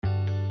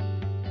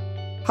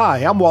Hi,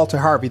 I'm Walter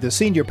Harvey, the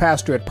senior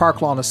pastor at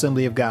Park Lawn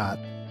Assembly of God.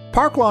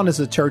 Park Lawn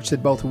is a church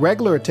that both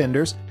regular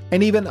attenders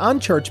and even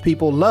unchurched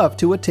people love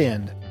to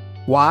attend.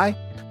 Why?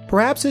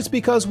 Perhaps it's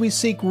because we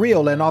seek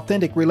real and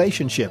authentic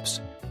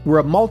relationships. We're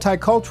a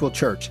multicultural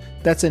church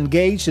that's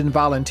engaged in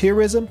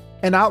volunteerism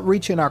and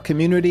outreach in our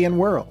community and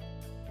world.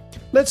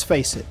 Let's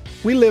face it,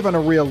 we live in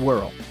a real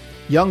world.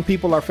 Young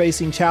people are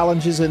facing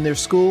challenges in their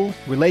school,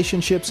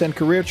 relationships, and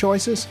career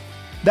choices.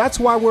 That's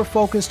why we're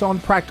focused on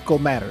practical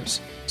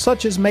matters,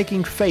 such as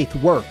making faith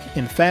work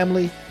in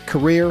family,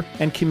 career,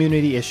 and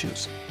community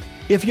issues.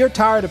 If you're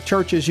tired of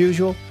church as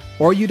usual,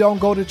 or you don't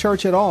go to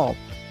church at all,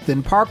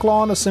 then Park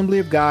Lawn Assembly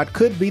of God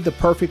could be the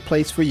perfect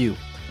place for you.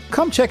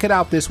 Come check it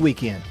out this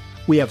weekend.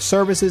 We have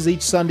services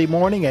each Sunday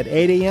morning at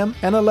 8 a.m.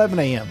 and 11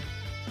 a.m.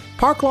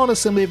 Park Lawn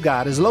Assembly of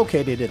God is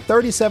located at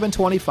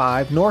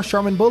 3725 North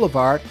Sherman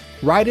Boulevard,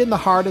 right in the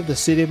heart of the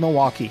city of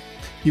Milwaukee.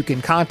 You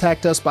can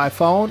contact us by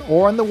phone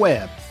or on the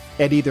web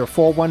at either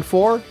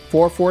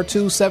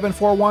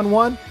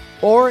 414-442-7411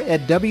 or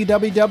at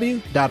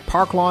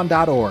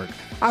www.parklawn.org.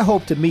 I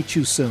hope to meet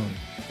you soon.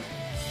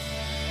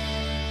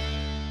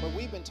 Well,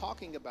 we've been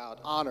talking about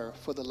honor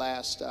for the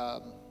last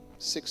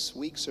 6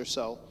 weeks or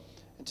so,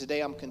 and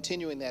today I'm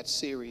continuing that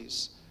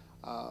series.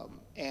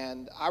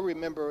 And I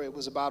remember it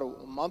was about a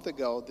month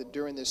ago that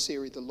during this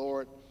series, the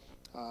Lord,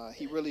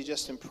 he really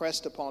just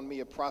impressed upon me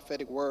a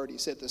prophetic word. He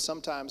said that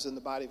sometimes in the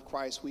body of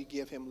Christ, we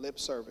give him lip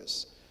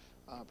service,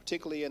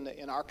 particularly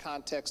in our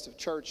context of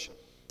church.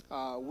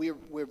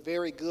 We're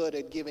very good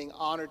at giving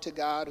honor to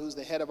God, who's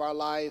the head of our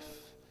life.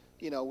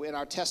 You know, in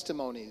our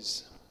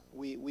testimonies,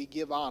 we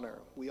give honor.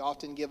 We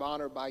often give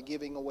honor by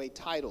giving away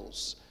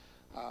titles.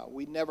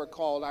 We never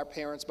called our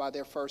parents by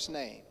their first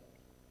name.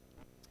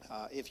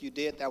 If you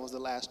did, that was the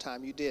last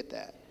time you did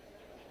that,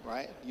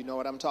 right? You know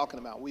what I'm talking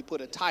about. We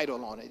put a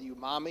title on it. You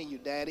mommy, you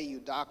daddy, you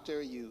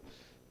doctor, you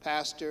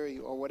pastor,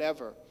 or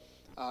whatever.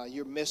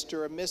 You're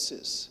Mr. or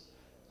Mrs.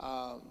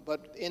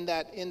 But in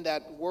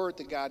that word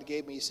that God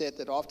gave me, he said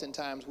that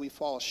oftentimes we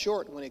fall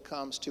short when it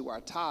comes to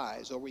our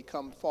tithes, or we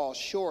fall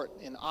short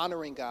in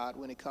honoring God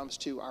when it comes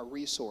to our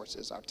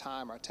resources, our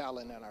time, our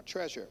talent, and our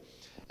treasure.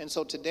 And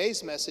so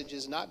today's message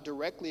is not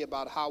directly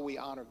about how we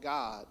honor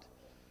God,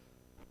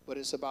 but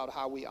it's about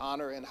how we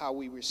honor and how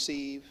we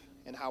receive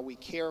and how we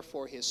care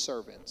for his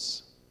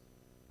servants.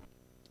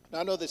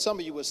 Now, I know that some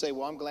of you would say,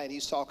 well, I'm glad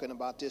he's talking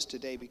about this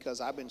today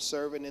because I've been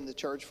serving in the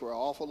church for an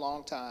awful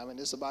long time, and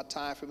it's about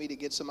time for me to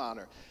get some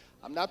honor.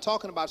 I'm not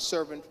talking about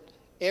serving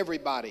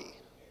everybody.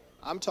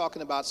 I'm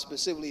talking about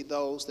specifically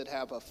those that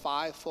have a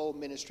fivefold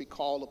ministry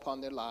call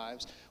upon their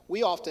lives.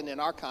 We often, in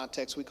our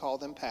context, we call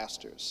them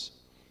pastors.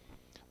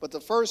 But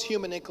the first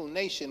human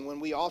inclination when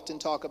we often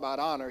talk about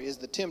honor is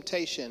the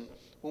temptation,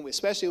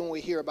 especially when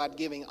we hear about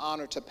giving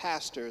honor to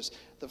pastors.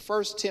 The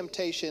first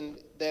temptation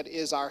that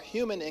is our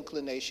human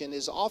inclination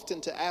is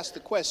often to ask the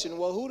question,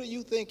 well, who do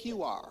you think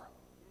you are?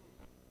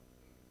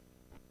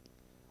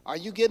 Are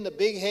you getting a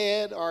big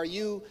head? Or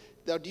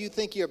do you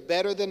think you're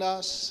better than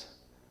us?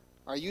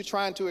 Are you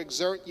trying to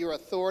exert your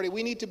authority?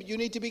 You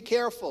need to be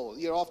careful.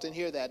 You often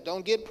hear that.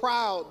 Don't get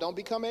proud. Don't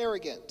become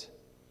arrogant.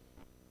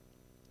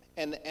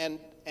 And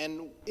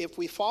if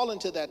we fall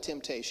into that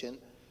temptation,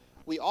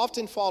 we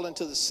often fall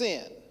into the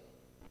sin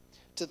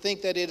to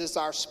think that it is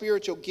our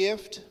spiritual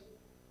gift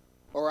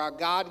or our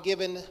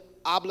God-given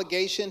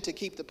obligation to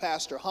keep the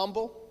pastor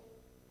humble,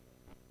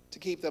 to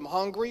keep them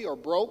hungry or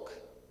broke,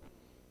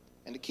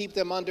 and to keep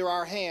them under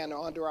our hand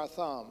or under our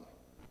thumb.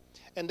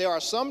 And there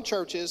are some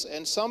churches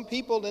and some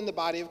people in the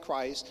body of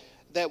Christ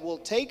that will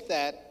take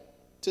that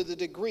to the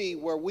degree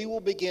where we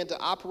will begin to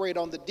operate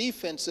on the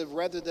defensive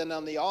rather than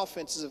on the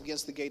offensive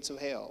against the gates of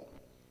hell.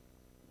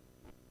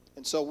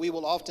 And so we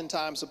will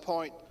oftentimes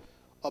appoint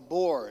a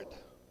board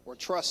or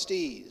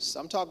trustees.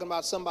 I'm talking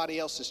about somebody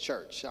else's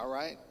church, all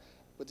right?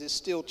 But it's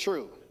still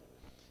true.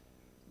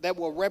 That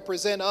will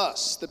represent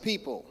us, the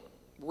people,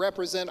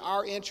 represent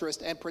our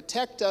interest and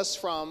protect us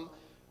from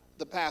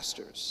the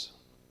pastors.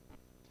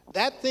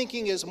 That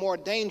thinking is more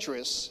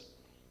dangerous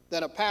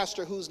than a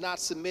pastor who's not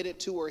submitted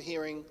to or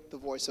hearing the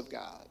voice of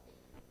God.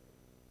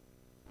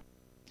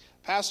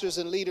 Pastors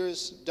and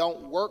leaders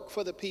don't work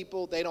for the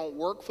people. They don't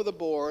work for the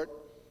board.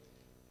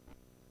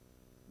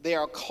 They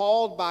are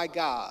called by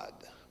God.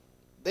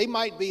 They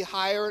might be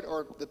hired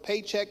or the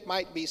paycheck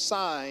might be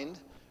signed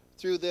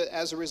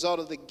as a result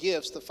of the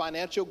gifts, the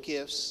financial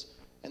gifts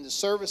and the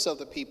service of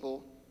the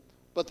people,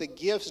 but the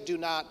gifts do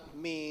not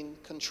mean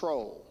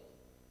control.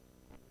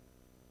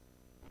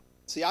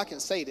 See, I can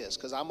say this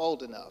because I'm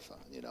old enough.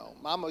 You know,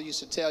 Mama used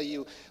to tell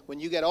you when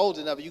you get old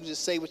enough, you can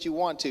just say what you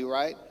want to,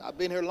 right? I've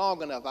been here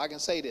long enough. I can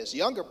say this.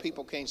 Younger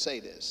people can't say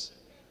this.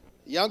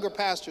 Younger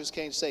pastors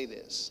can't say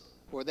this,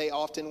 or they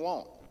often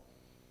won't.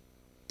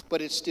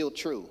 But it's still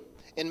true.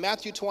 In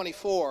Matthew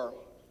 24,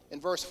 in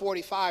verse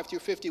 45 through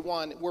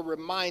 51, we're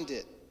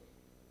reminded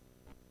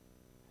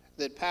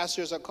that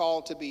pastors are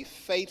called to be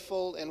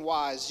faithful and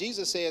wise.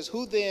 Jesus says,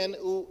 who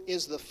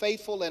is the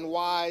faithful and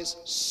wise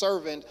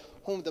servant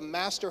whom the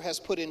master has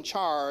put in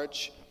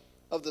charge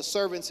of the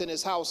servants in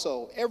his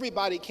household?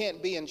 Everybody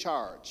can't be in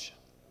charge.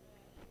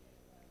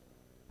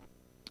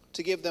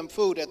 to give them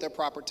food at their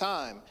proper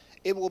time.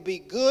 It will be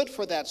good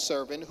for that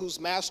servant whose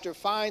master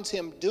finds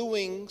him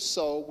doing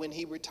so when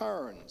he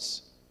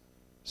returns.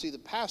 See, the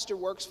pastor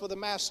works for the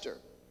master.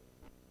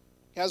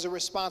 He has a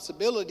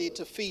responsibility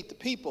to feed the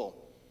people.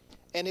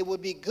 And it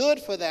would be good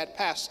for that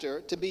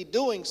pastor to be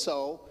doing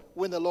so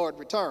when the Lord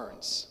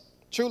returns.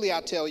 Truly,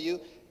 I tell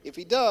you, if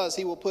he does,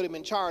 he will put him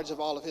in charge of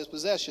all of his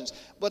possessions.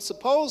 But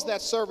suppose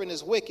that servant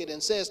is wicked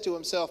and says to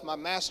himself, my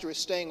master is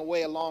staying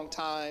away a long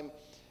time,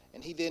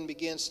 and he then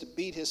begins to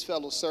beat his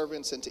fellow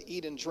servants and to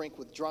eat and drink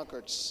with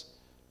drunkards.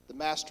 The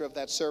master of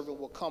that servant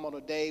will come on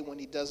a day when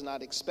he does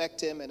not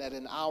expect him, and at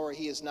an hour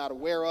he is not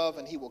aware of,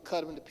 and he will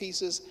cut him to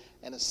pieces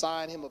and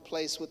assign him a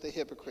place with the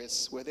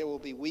hypocrites, where there will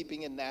be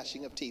weeping and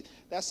gnashing of teeth.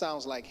 That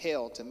sounds like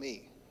hell to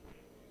me.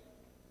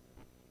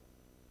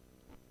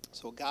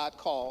 So God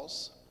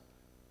calls.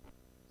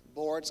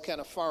 Boards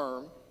can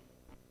affirm.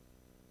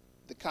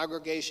 The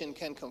congregation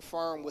can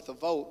confirm with a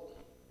vote.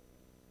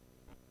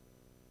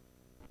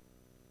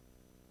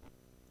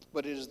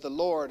 But it is the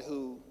Lord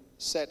who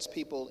sets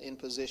people in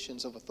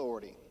positions of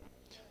authority.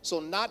 So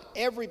not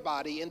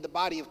everybody in the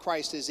body of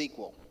Christ is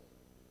equal.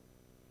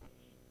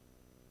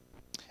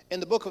 In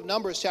the book of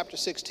Numbers, chapter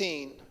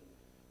 16,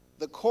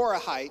 the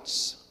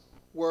Korahites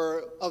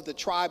were of the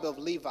tribe of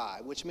Levi,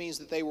 which means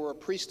that they were a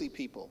priestly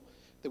people.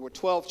 There were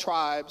 12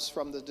 tribes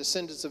from the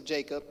descendants of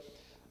Jacob,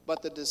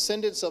 but the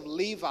descendants of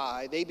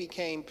Levi, they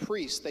became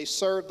priests. They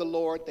served the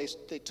Lord.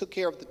 They took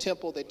care of the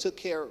temple. They took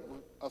care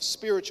of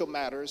spiritual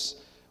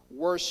matters,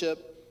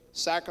 worship,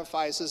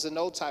 sacrifices, and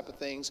those type of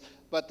things.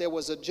 But there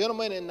was a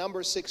gentleman in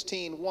Numbers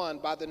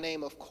 16:1 by the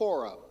name of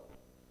Korah.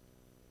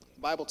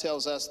 The Bible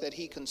tells us that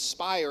he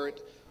conspired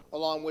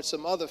along with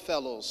some other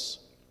fellows.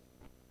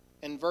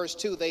 In verse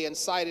 2, they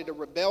incited a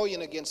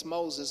rebellion against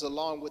Moses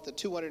along with the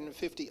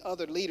 250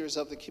 other leaders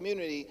of the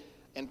community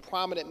and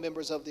prominent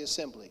members of the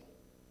assembly.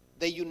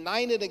 They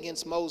united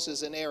against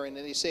Moses and Aaron,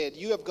 and they said,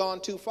 you have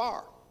gone too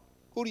far.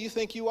 Who do you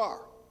think you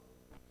are?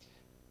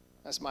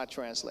 That's my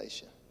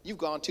translation. You've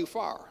gone too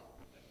far.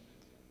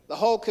 The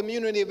whole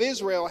community of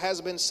Israel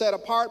has been set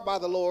apart by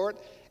the Lord,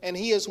 and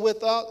he is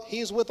with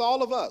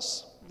all of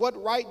us.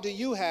 What right do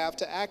you have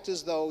to act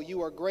as though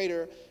you are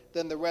greater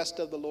than the rest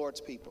of the Lord's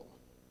people?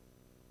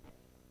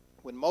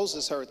 When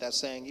Moses heard that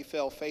saying, he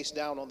fell face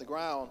down on the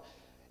ground,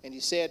 and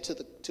he said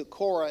to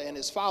Korah and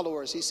his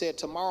followers, he said,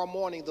 tomorrow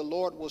morning the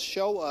Lord will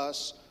show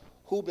us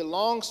who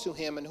belongs to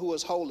him and who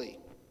is holy.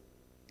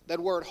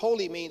 That word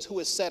holy means who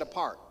is set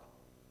apart,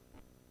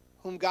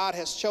 whom God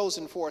has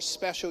chosen for a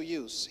special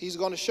use. He's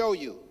going to show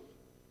you.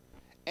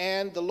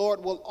 And the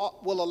Lord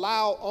will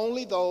allow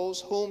only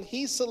those whom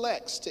he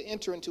selects to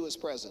enter into his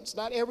presence.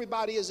 Not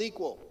everybody is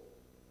equal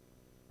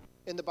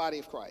in the body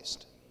of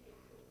Christ.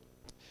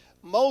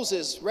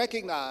 Moses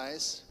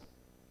recognized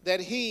that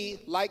he,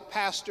 like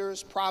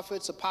pastors,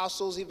 prophets,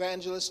 apostles,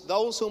 evangelists,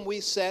 those whom we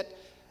set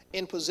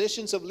in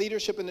positions of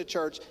leadership in the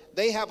church,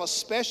 they have a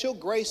special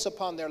grace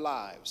upon their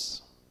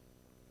lives.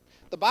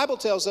 The Bible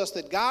tells us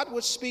that God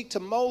would speak to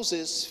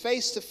Moses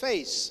face to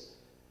face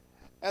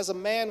as a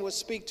man would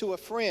speak to a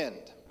friend.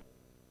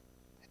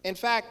 In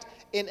fact,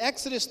 in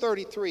Exodus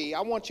 33,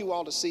 I want you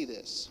all to see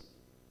this.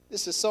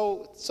 This is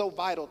so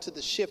vital to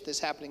the shift that's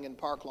happening in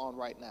Park Lawn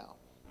right now.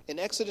 In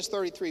Exodus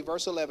 33,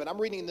 verse 11,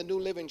 I'm reading the New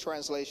Living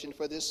Translation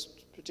for this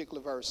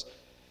particular verse.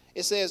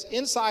 It says,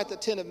 inside the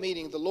tent of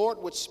meeting, the Lord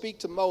would speak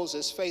to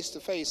Moses face to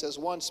face as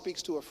one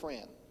speaks to a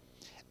friend.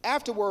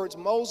 Afterwards,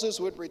 Moses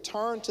would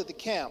return to the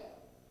camp.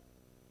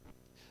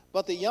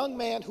 But the young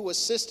man who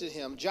assisted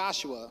him,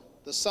 Joshua,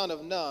 the son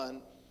of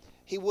Nun,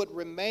 he would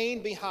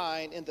remain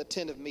behind in the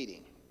tent of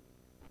meeting.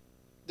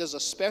 There's a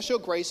special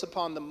grace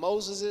upon the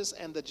Moseses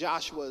and the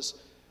Joshuas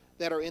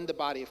that are in the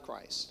body of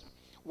Christ.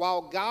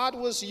 While God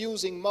was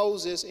using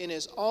Moses in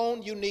his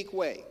own unique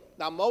way.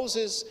 Now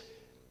Moses,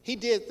 he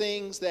did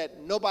things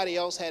that nobody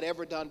else had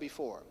ever done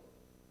before.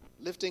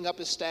 Lifting up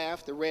his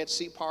staff, the Red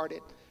Sea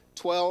parted,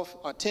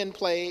 10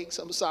 plagues,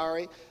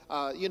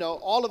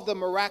 all of the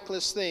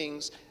miraculous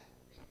things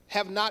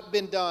have not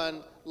been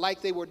done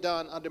like they were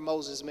done under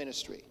Moses'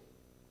 ministry.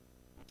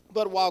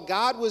 But while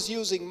God was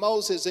using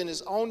Moses in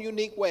his own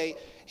unique way,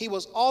 he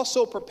was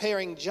also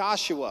preparing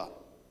Joshua.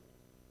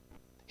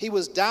 He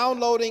was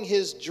downloading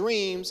his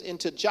dreams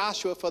into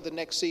Joshua for the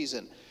next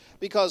season.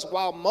 Because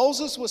while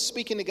Moses was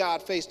speaking to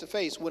God face to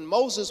face, when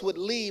Moses would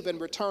leave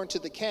and return to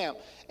the camp,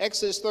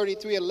 Exodus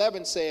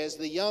 33:11 says,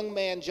 the young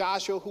man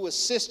Joshua who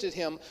assisted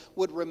him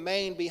would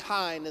remain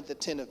behind in the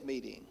tent of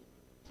meeting,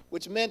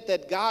 which meant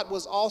that God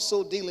was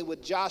also dealing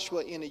with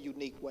Joshua in a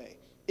unique way.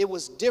 It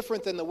was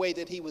different than the way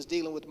that he was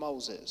dealing with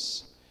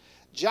Moses.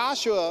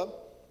 Joshua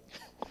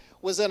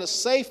was in a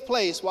safe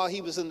place while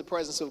he was in the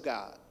presence of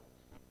God.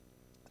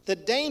 The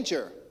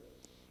danger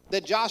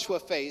that Joshua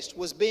faced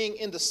was being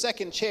in the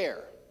second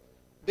chair,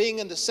 being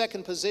in the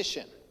second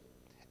position.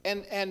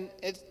 And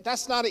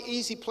that's not an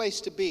easy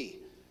place to be,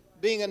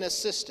 being an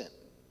assistant,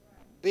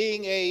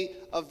 being a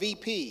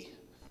VP.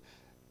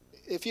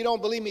 If you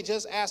don't believe me,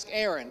 just ask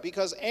Aaron,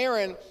 because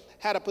Aaron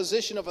had a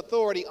position of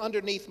authority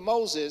underneath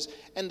Moses,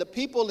 and the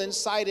people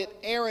incited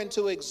Aaron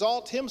to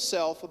exalt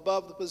himself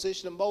above the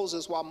position of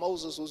Moses while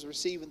Moses was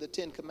receiving the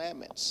 10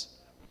 Commandments.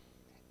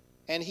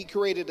 And he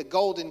created a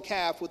golden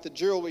calf with the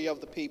jewelry of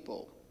the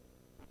people.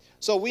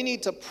 So we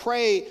need to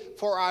pray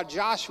for our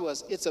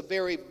Joshuas. It's a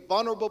very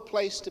vulnerable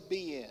place to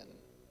be in.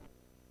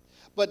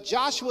 But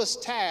Joshua's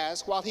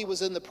task while he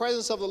was in the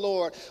presence of the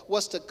Lord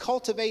was to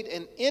cultivate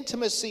an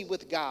intimacy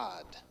with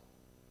God.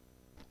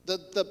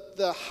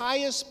 The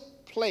highest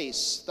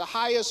place, the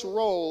highest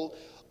role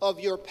of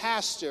your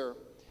pastor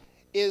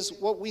is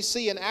what we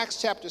see in Acts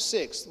chapter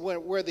 6,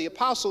 where the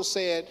apostle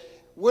said,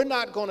 we're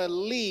not going to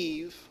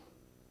leave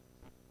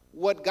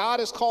what God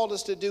has called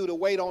us to do to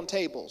wait on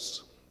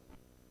tables.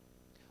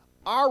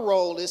 Our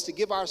role is to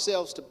give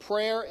ourselves to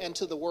prayer and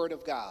to the Word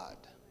of God.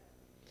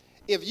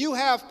 If you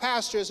have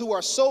pastors who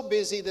are so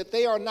busy that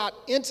they are not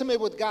intimate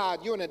with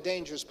God, you're in a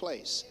dangerous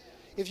place.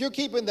 If you're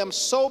keeping them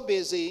so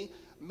busy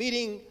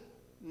meeting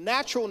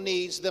natural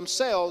needs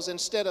themselves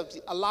instead of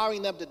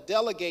allowing them to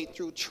delegate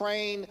through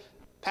trained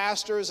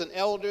pastors and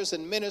elders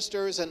and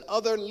ministers and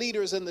other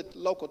leaders in the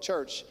local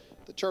church,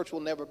 the church will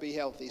never be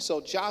healthy.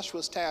 So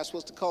Joshua's task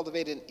was to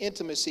cultivate an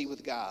intimacy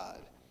with God,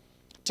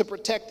 to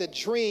protect the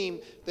dream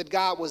that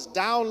God was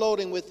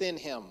downloading within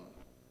him.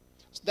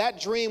 So that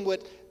dream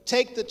would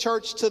take the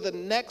church to the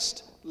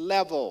next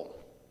level.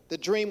 The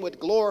dream would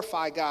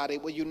glorify God.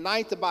 It would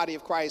unite the body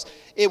of Christ.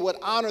 It would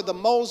honor the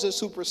Moses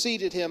who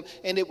preceded him,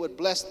 and it would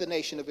bless the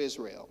nation of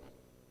Israel.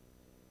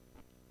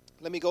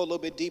 Let me go a little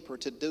bit deeper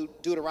to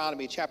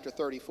Deuteronomy chapter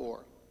 34.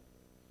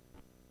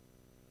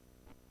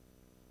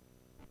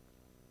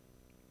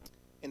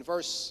 In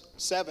verse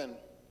 7, the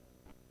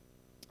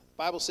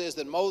Bible says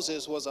that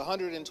Moses was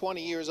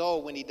 120 years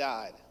old when he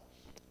died.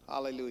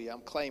 Hallelujah.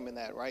 I'm claiming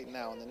that right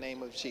now in the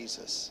name of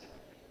Jesus.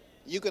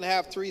 You can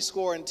have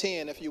 70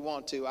 if you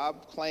want to. I'm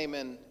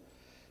claiming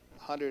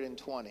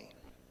 120.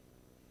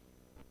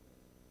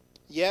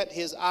 Yet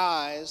his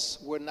eyes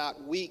were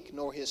not weak,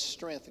 nor his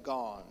strength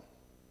gone.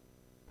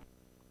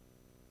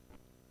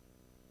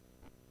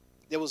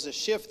 There was a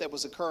shift that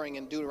was occurring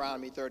in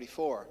Deuteronomy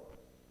 34.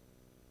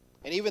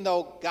 And even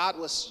though God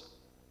was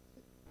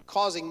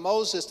causing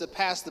Moses to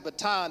pass the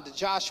baton to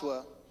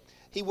Joshua,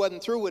 he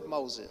wasn't through with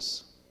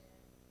Moses.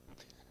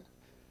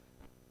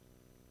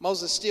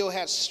 Moses still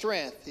had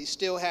strength. He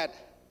still had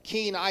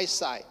keen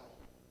eyesight.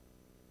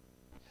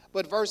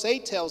 But verse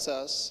 8 tells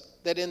us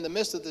that in the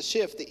midst of the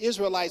shift, the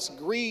Israelites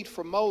grieved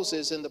for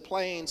Moses in the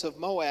plains of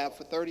Moab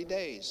for 30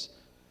 days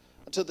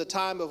until the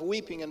time of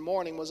weeping and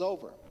mourning was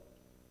over.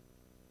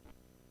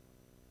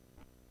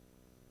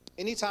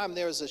 Anytime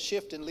there is a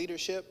shift in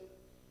leadership,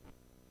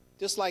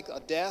 just like a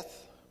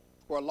death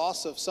or a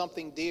loss of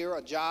something dear,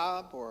 a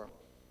job, or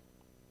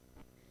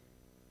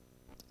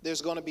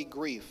there's going to be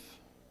grief.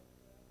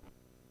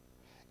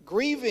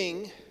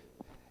 Grieving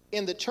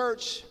in the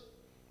church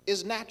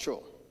is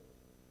natural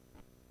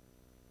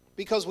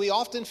because we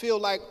often feel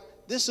like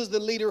this is the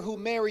leader who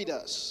married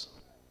us.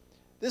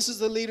 This is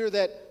the leader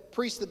that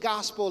preached the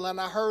gospel and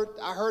I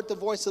heard the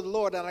voice of the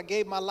Lord and I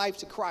gave my life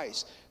to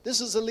Christ.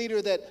 This is the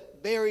leader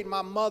that buried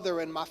my mother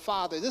and my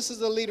father. This is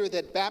the leader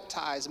that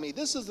baptized me.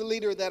 This is the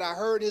leader that I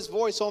heard his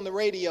voice on the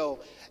radio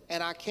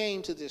and I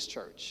came to this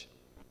church.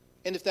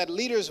 And if that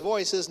leader's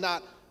voice is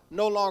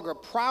no longer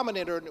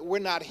prominent or we're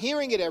not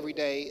hearing it every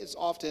day, it's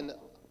often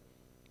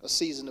a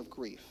season of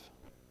grief.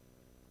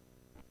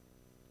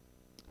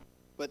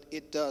 But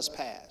it does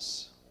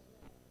pass.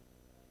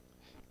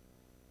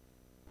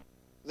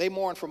 They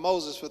mourned for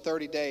Moses for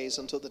 30 days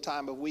until the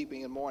time of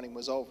weeping and mourning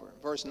was over.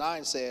 Verse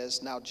 9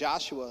 says, Now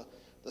Joshua,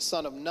 the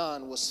son of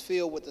Nun, was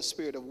filled with the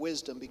spirit of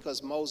wisdom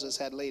because Moses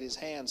had laid his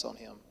hands on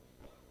him.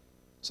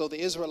 So the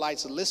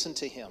Israelites listened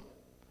to him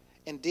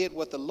and did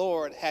what the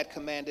Lord had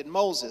commanded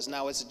Moses.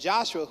 Now it's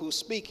Joshua who's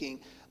speaking,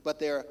 but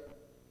they're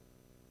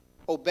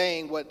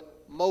obeying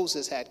what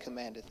Moses had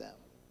commanded them.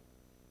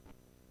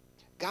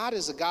 God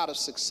is a God of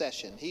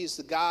succession. He's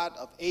the God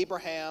of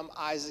Abraham,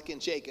 Isaac, and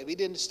Jacob. He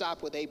didn't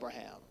stop with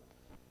Abraham.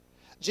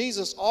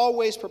 Jesus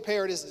always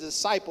prepared his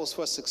disciples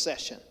for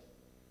succession,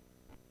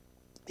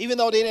 even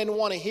though they didn't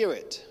want to hear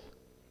it.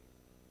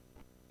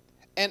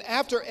 And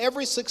after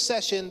every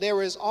succession,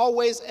 there is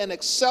always an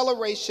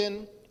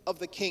acceleration of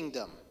the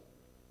kingdom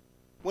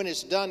when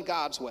it's done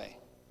God's way.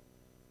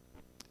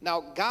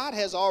 Now, God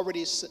has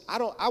already,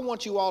 I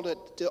want you all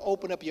to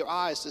open up your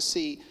eyes to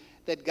see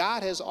that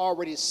God has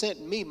already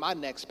sent me my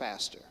next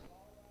pastor.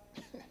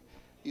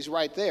 He's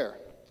right there.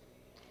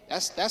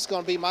 That's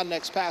going to be my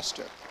next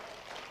pastor.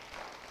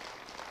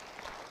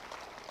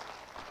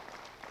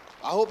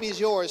 I hope he's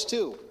yours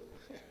too.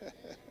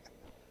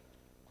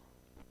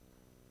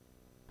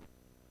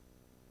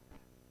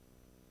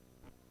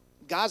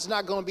 God's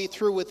not going to be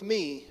through with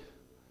me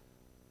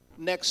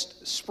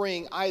next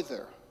spring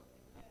either.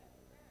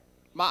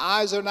 My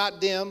eyes are not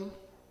dim.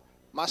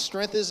 My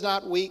strength is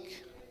not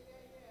weak.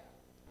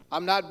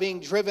 I'm not being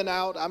driven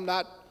out. I'm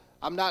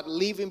not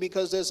leaving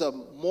because there's a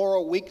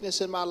moral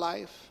weakness in my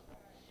life.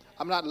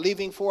 I'm not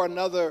leaving for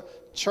another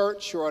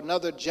church or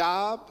another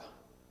job.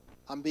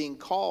 I'm being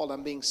called.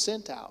 I'm being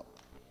sent out.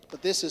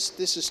 But this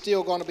is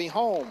still going to be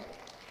home.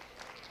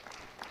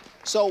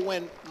 So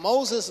when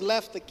Moses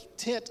left the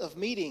tent of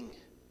meeting,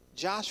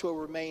 Joshua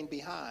remained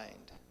behind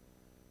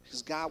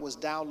because God was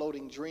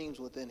downloading dreams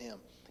within him.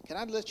 Can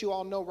I let you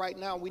all know right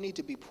now, we need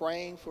to be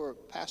praying for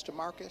Pastor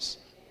Marcus?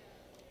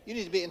 You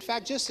need to be, in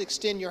fact, just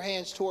extend your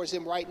hands towards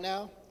him right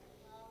now.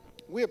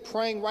 We're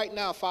praying right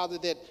now, Father,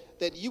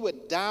 that you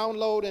would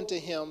download into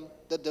him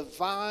the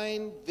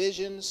divine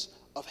visions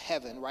of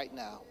heaven right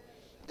now.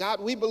 God,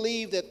 we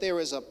believe that there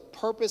is a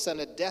purpose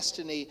and a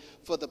destiny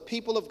for the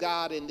people of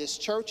God in this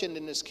church and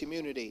in this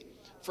community,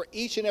 for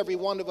each and every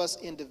one of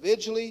us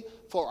individually,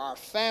 for our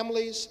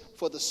families,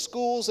 for the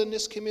schools in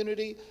this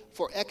community,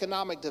 for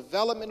economic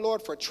development,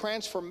 Lord, for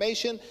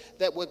transformation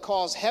that would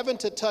cause heaven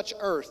to touch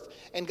earth.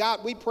 And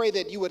God, we pray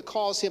that you would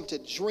cause him to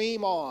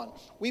dream on.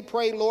 We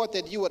pray, Lord,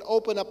 that you would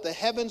open up the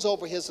heavens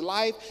over his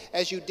life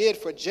as you did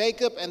for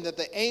Jacob, and that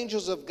the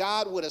angels of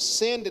God would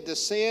ascend and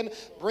descend,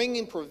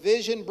 bringing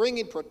provision,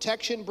 bringing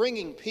protection,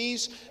 bringing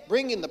peace,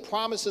 bringing the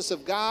promises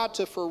of God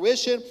to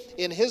fruition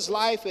in his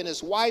life, in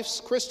his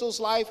wife's, Crystal's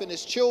life, in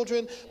his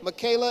children,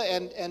 Michaela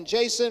and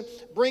Jason,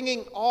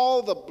 bringing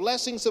all the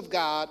blessings of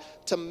God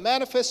to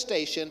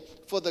manifestation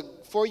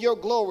for your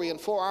glory and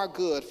for our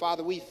good.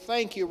 Father, we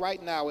thank you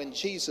right now in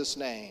Jesus'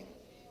 name.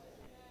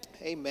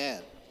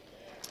 Amen.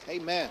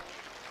 Amen.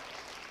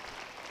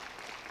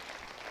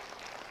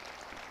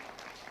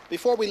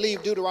 Before we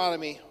leave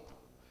Deuteronomy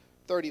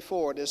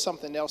 34, there's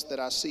something else that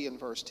I see in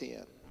verse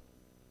 10.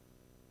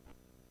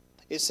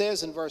 It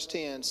says in verse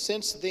 10,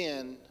 "Since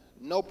then,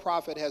 no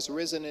prophet has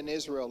risen in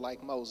Israel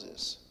like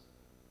Moses,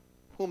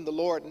 whom the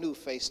Lord knew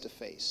face to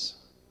face,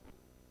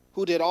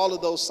 who did all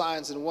of those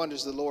signs and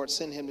wonders the Lord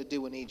sent him to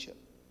do in Egypt,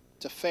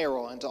 to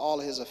Pharaoh and to all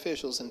his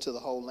officials and to the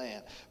whole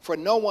land. For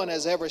no one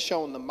has ever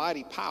shown the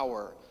mighty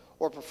power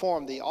or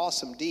performed the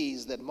awesome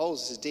deeds that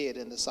Moses did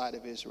in the sight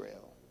of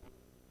Israel."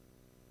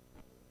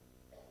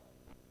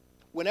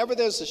 Whenever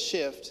there's a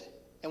shift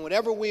and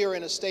whenever we are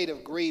in a state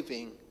of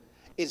grieving,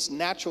 it's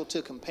natural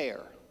to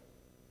compare.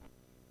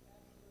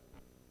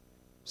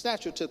 It's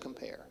natural to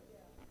compare.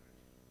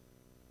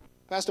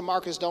 Pastor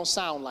Marcus don't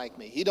sound like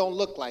me. He don't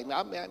look like me.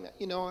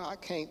 I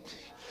can't,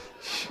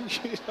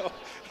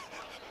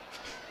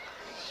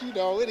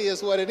 it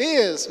is what it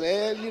is,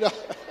 man.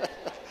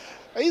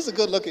 He's a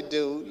good-looking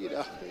dude, He's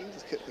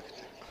a good-looking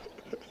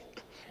dude.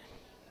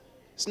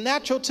 It's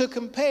natural to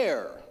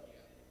compare.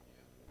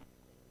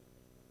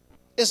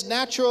 It's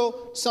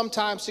natural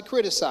sometimes to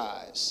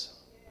criticize.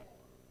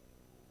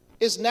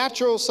 It's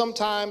natural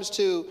sometimes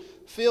to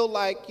feel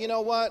like, you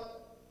know what?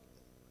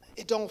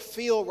 It don't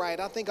feel right.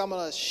 I think I'm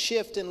going to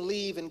shift and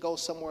leave and go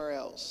somewhere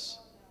else.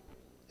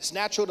 It's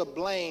natural to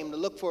blame, to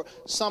look for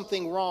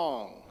something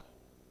wrong.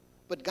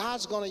 But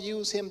God's going to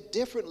use him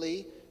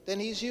differently than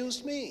he's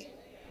used me.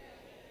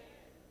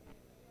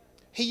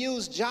 He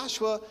used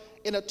Joshua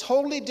in a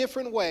totally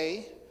different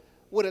way,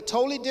 with a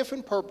totally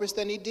different purpose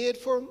than he did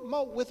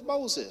with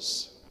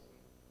Moses.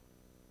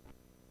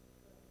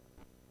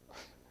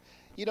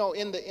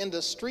 In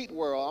the street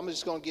world, I'm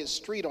just going to get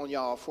street on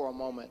y'all for a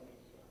moment.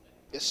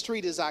 As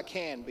street as I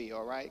can be,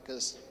 all right?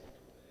 Because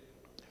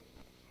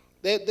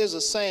there's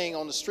a saying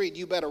on the street,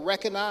 you better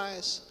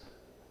recognize.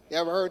 You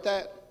ever heard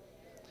that?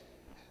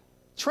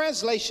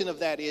 Translation of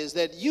that is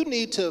that you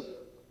need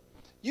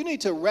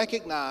to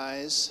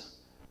recognize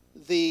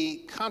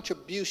the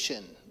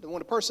contribution.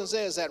 When a person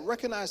says that,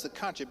 recognize the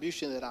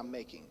contribution that I'm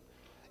making.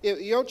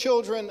 If your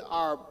children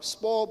are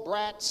spoiled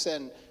brats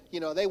and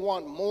they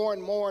want more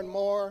and more and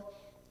more,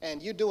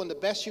 and you're doing the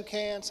best you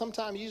can,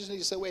 sometimes you just need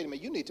to say, wait a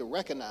minute, you need to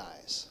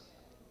recognize.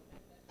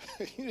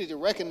 You need to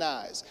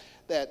recognize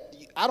that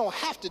I don't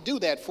have to do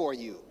that for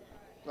you,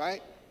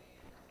 right?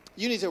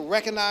 You need to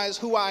recognize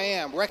who I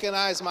am,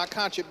 recognize my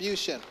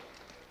contribution.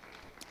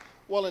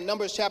 Well, in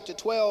Numbers chapter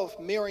 12,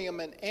 Miriam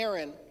and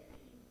Aaron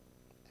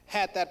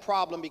had that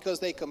problem because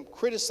they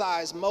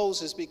criticized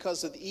Moses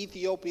because of the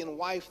Ethiopian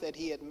wife that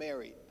he had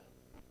married.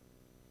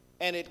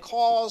 And it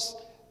caused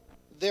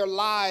their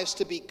lives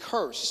to be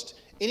cursed.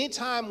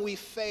 Anytime we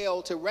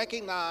fail to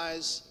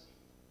recognize,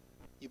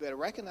 you better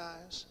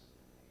recognize.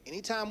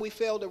 Anytime we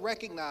fail to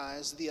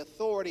recognize the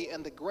authority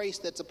and the grace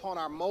that's upon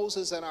our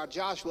Moses and our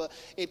Joshua,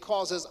 it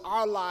causes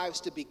our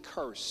lives to be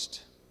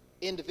cursed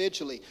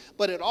individually.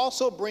 But it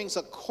also brings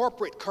a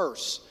corporate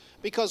curse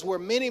because we're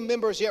many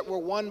members, yet we're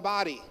one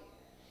body.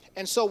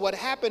 And so what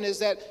happened is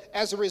that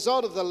as a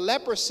result of the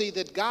leprosy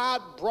that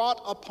God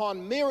brought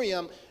upon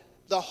Miriam,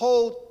 the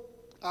whole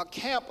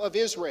camp of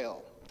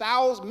Israel,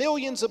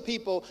 millions of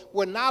people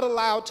were not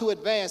allowed to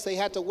advance. They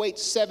had to wait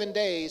 7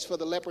 days for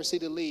the leprosy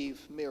to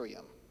leave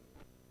Miriam.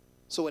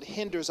 So it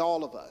hinders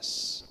all of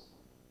us.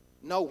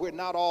 No, we're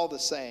not all the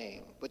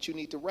same, but you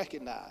need to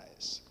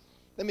recognize.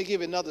 Let me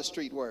give you another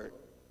street word.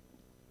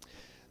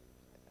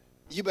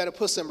 You better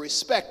put some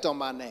respect on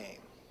my name.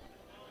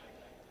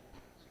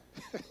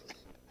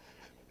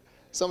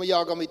 Some of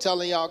y'all going to be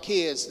telling y'all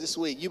kids this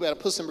week, you better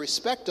put some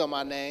respect on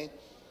my name.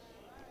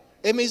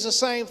 It means the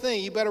same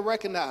thing. You better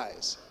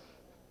recognize.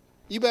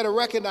 You better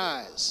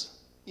recognize.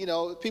 You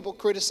know, people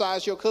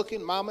criticize your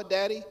cooking, mama,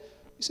 daddy.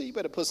 You say, you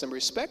better put some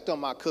respect on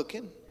my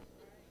cooking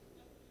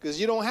because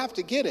you don't have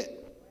to get it.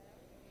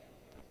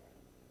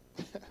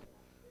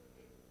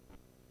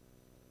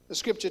 The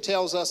scripture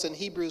tells us in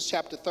Hebrews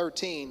chapter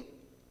 13,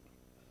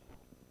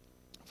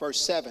 verse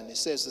 7, it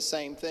says the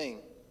same thing.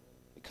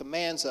 It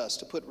commands us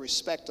to put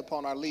respect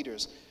upon our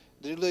leaders.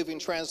 The New Living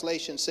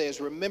Translation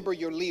says, remember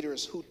your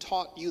leaders who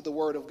taught you the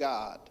word of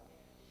God.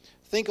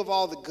 Think of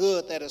all the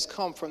good that has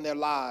come from their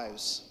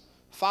lives.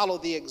 Follow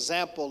the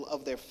example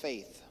of their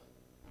faith.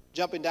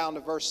 Jumping down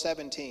to verse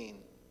 17.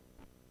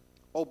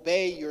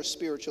 Obey your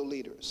spiritual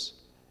leaders.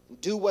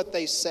 Do what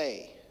they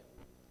say.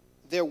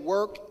 Their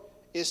work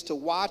is to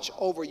watch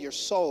over your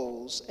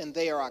souls, and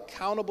they are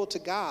accountable to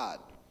God.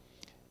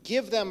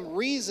 Give them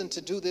reason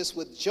to do this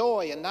with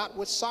joy and not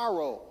with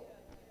sorrow.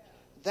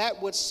 That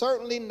would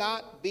certainly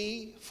not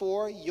be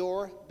for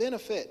your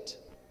benefit.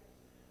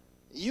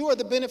 You are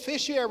the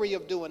beneficiary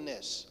of doing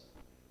this.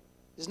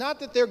 It's not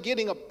that they're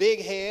getting a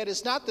big head.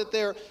 It's not that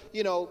they're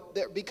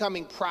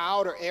becoming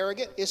proud or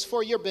arrogant. It's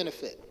for your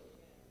benefit.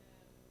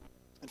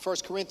 In 1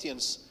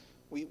 Corinthians,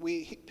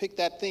 we pick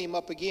that theme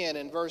up again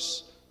in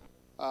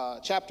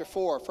chapter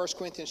 4, 1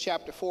 Corinthians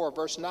chapter 4,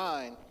 verse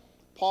 9.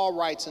 Paul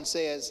writes and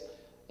says,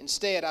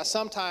 instead, I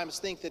sometimes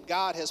think that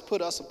God has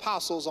put us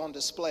apostles on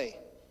display,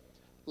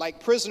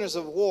 like prisoners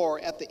of war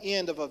at the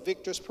end of a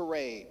victor's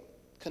parade,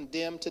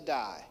 condemned to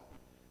die.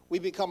 We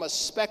become a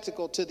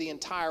spectacle to the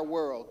entire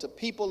world, to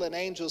people and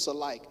angels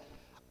alike.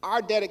 Our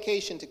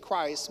dedication to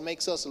Christ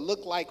makes us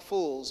look like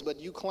fools, but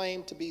you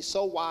claim to be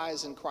so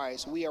wise in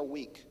Christ. We are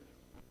weak,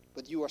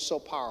 but you are so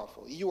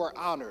powerful. You are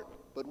honored,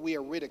 but we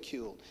are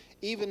ridiculed.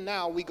 Even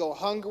now, we go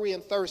hungry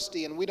and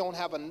thirsty, and we don't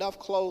have enough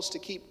clothes to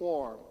keep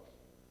warm.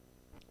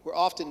 We're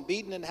often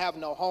beaten and have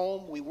no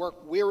home. We work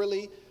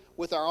wearily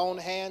with our own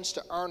hands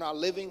to earn our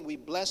living. We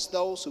bless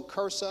those who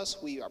curse us.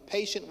 We are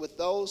patient with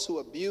those who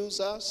abuse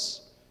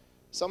us.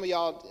 Some of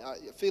y'all are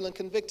feeling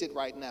convicted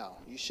right now.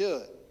 You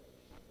should.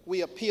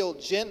 We appeal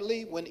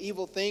gently when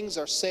evil things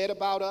are said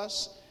about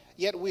us,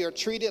 yet we are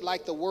treated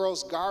like the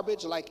world's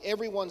garbage, like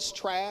everyone's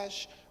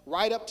trash,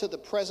 right up to the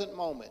present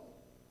moment.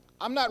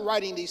 I'm not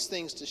writing these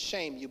things to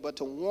shame you, but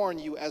to warn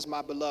you as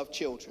my beloved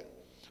children.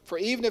 For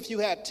even if you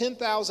had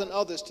 10,000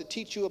 others to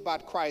teach you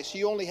about Christ,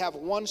 you only have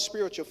one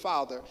spiritual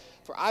father.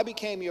 For I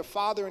became your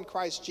father in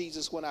Christ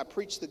Jesus when I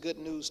preached the good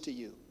news to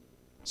you.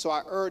 So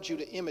I urge you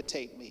to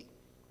imitate me.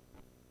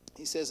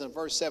 He says in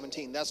verse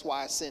 17, that's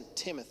why I sent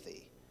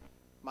Timothy,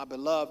 my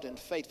beloved and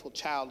faithful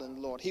child in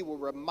the Lord. He will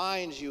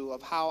remind you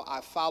of how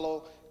I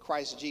follow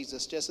Christ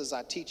Jesus, just as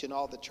I teach in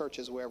all the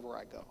churches wherever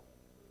I go.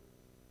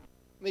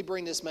 Let me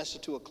bring this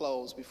message to a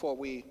close before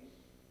we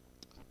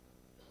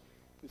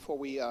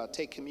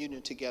take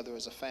communion together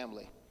as a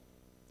family.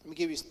 Let me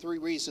give you 3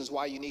 reasons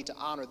why you need to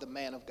honor the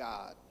man of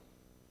God.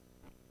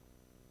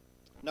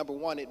 Number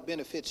 1, it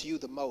benefits you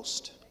the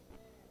most,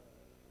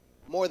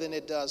 more than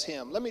it does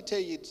him. Let me tell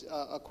you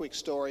a quick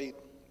story.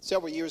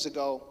 Several years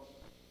ago,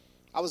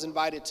 I was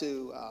invited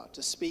to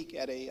speak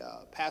at a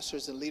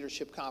pastors and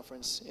leadership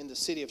conference in the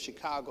city of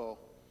Chicago.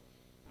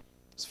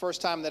 It's the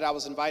first time that I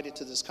was invited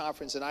to this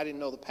conference, and I didn't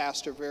know the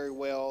pastor very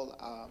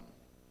well.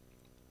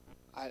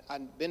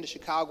 I'd been to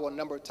Chicago a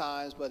number of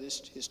times, but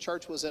his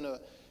church was in a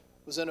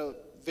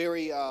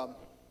very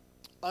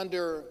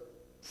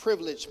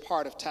underprivileged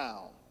part of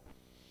town.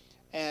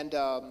 And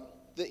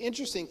the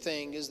interesting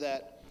thing is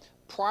that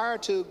prior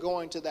to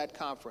going to that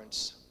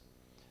conference,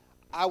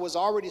 I was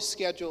already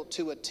scheduled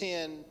to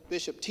attend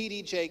Bishop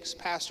T.D. Jakes'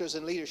 Pastors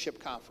and Leadership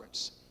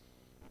Conference.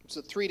 It was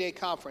a 3-day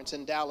conference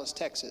in Dallas,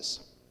 Texas.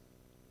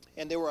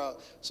 And there were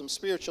some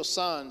spiritual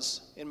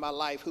sons in my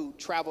life who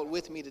traveled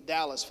with me to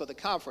Dallas for the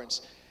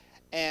conference.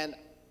 And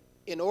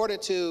in order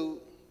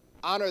to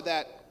honor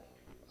that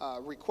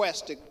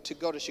request to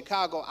go to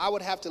Chicago, I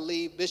would have to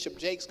leave Bishop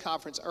Jakes'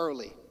 conference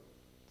early.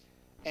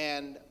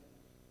 And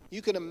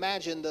you can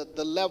imagine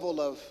the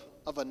level of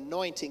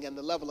anointing and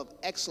the level of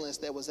excellence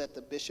that was at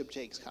the Bishop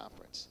Jakes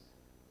conference.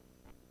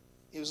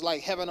 It was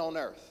like heaven on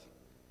earth.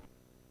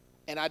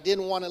 And I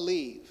didn't want to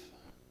leave.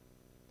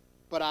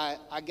 But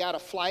I got a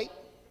flight.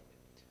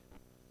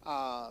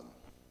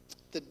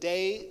 The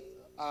day,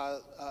 I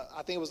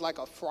think it was like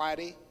a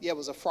Friday. Yeah, it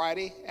was a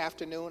Friday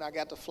afternoon. I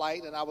got the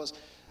flight, and I was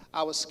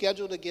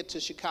scheduled to get to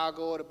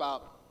Chicago at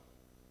about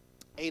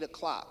 8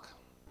 o'clock.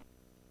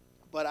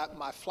 But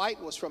my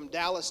flight was from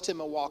Dallas to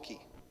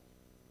Milwaukee.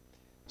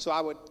 So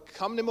I would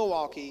come to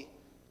Milwaukee,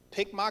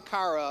 pick my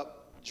car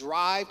up,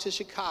 drive to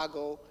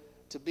Chicago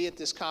to be at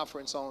this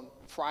conference on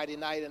Friday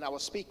night, and I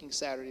was speaking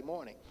Saturday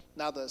morning.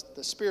 Now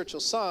the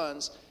spiritual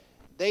sons,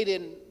 they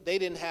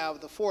didn't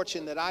have the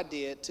fortune that I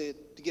did to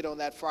get on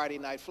that Friday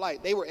night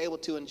flight. They were able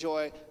to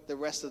enjoy the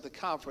rest of the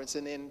conference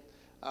and then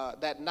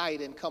that night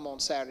and come on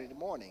Saturday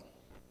morning.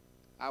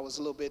 I was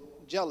a little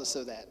bit jealous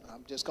of that.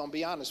 I'm just going to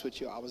be honest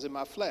with you. I was in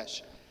my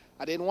flesh.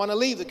 I didn't want to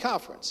leave the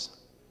conference.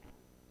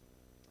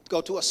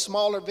 Go to a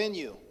smaller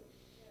venue,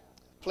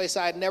 a place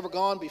I had never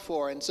gone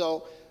before. And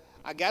so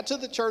I got to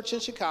the church in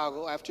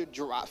Chicago after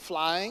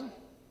flying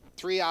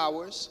 3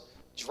 hours,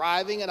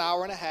 driving an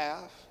hour and a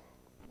half,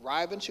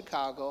 arrive in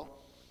Chicago,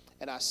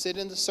 and I sit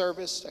in the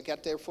service. I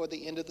got there for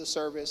the end of the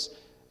service,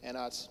 and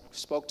I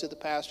spoke to the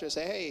pastor and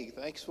said, hey,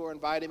 thanks for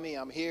inviting me.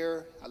 I'm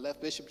here. I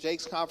left Bishop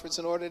Jake's conference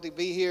in order to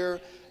be here.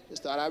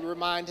 Just thought I'd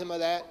remind him of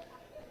that.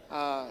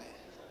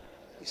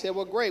 He said,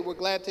 well, great. We're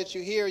glad that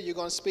you're here. You're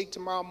going to speak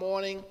tomorrow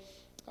morning.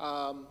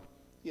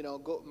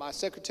 My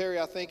secretary,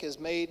 I think, has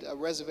made a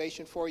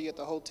reservation for you at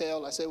the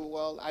hotel. I said,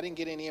 well, I didn't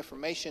get any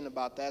information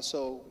about that,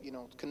 so,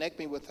 connect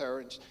me with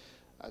her. And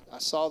I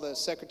saw the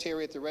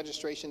secretary at the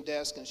registration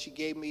desk, and she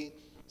gave me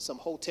some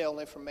hotel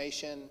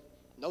information,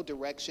 no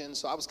directions,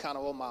 so I was kind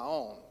of on my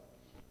own.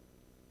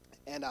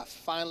 And I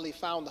finally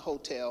found the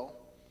hotel.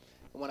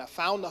 And when I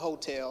found the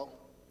hotel,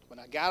 when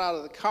I got out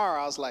of the car,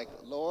 I was like,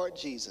 Lord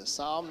Jesus,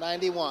 Psalm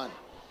 91.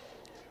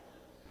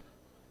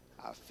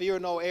 I fear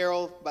no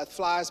arrow that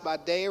flies by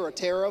day or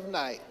terror of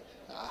night.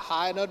 I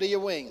hide under your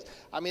wings.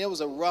 I mean, it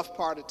was a rough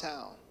part of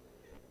town.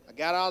 I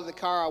got out of the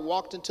car, I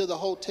walked into the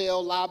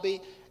hotel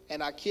lobby,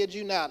 and I kid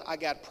you not, I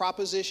got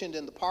propositioned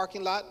in the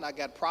parking lot and I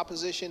got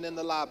propositioned in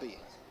the lobby.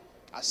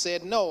 I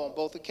said no on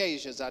both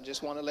occasions. I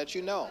just want to let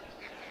you know.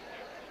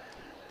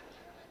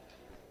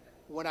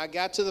 When I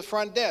got to the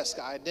front desk,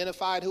 I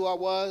identified who I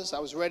was. I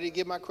was ready to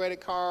give my credit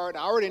card.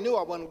 I already knew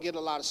I wasn't going to get a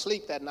lot of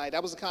sleep that night.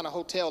 That was the kind of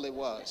hotel it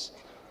was.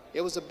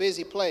 It was a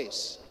busy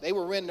place. They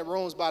were renting the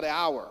rooms by the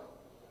hour.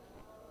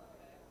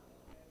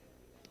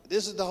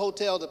 This is the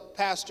hotel the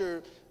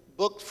pastor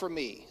booked for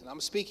me. And I'm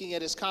speaking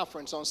at his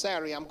conference on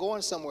Saturday. I'm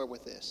going somewhere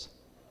with this.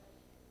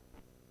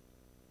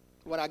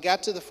 When I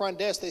got to the front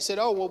desk, they said,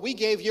 oh, well, we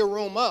gave your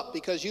room up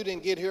because you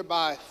didn't get here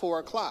by 4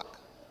 o'clock.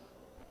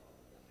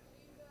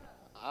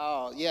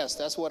 Oh, yes,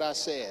 that's what I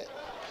said.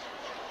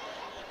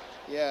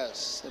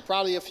 Yes, and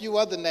probably a few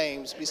other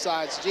names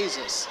besides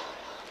Jesus.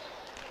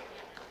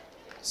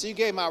 So you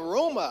gave my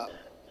room up.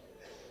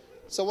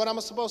 So what am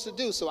I supposed to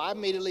do? So I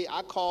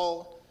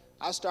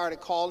started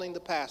calling the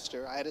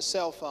pastor. I had a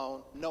cell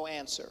phone, no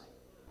answer.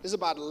 This is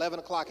about 11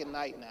 o'clock at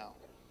night now.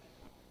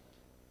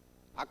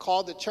 I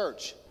called the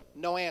church,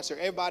 no answer.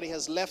 Everybody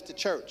has left the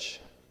church.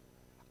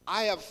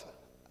 I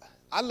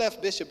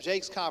left Bishop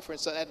Jake's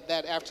conference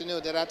that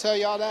afternoon. Did I tell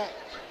y'all that?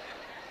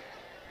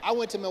 I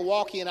went to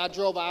Milwaukee and I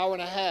drove an hour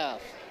and a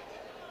half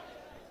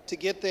to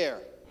get there.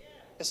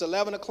 It's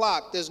 11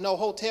 o'clock. There's no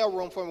hotel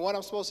room for me. What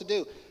I'm supposed to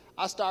do?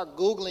 I start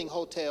Googling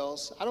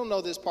hotels. I don't know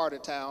this part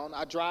of town.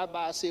 I drive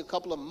by, I see a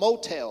couple of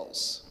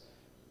motels,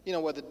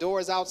 where the door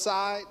is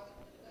outside.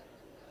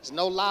 There's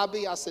no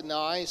lobby. I said,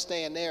 no, I ain't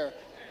staying there.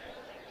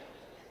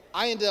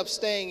 I ended up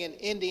staying in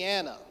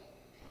Indiana.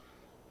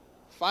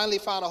 Finally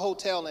found a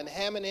hotel in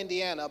Hammond,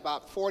 Indiana,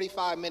 about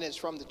 45 minutes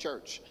from the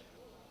church.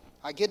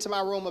 I get to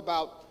my room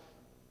about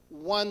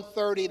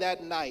 1:30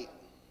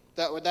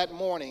 that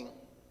morning.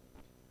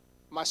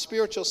 My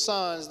spiritual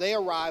sons, they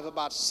arrive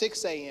about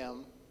 6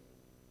 a.m.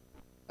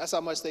 That's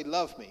how much they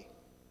love me.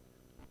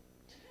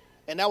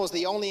 And that was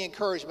the only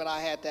encouragement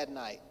I had that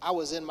night. I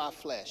was in my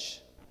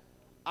flesh.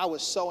 I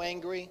was so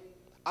angry.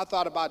 I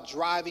thought about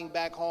driving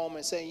back home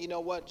and saying, you know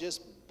what,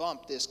 just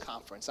bump this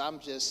conference. I'm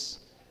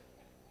just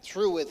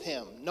through with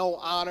him. No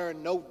honor,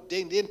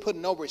 didn't put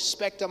no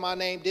respect on my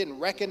name, didn't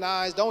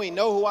recognize, don't even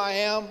know who I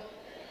am.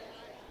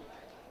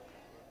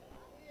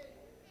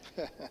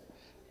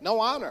 No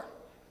honor.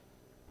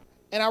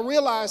 And I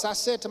realized, I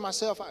said to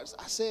myself,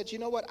 I said, you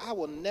know what? I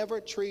will never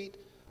treat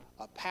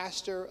a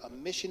pastor, a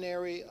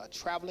missionary, a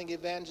traveling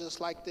evangelist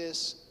like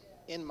this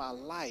in my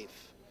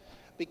life,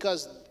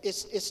 because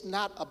it's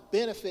not a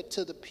benefit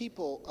to the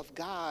people of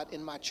God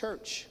in my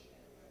church.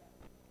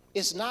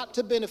 It's not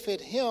to benefit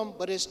him,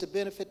 but it's to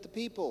benefit the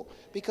people,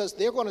 because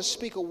they're going to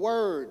speak a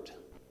word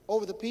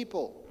over the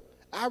people.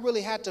 I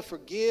really had to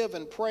forgive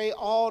and pray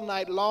all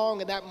night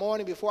long and that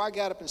morning before I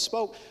got up and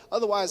spoke.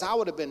 Otherwise, I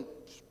would have been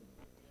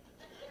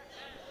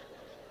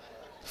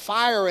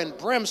fire and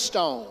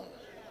brimstone,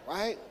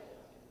 right?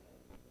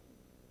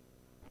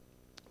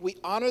 We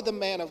honor the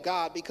man of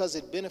God because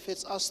it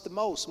benefits us the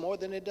most, more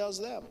than it does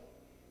them.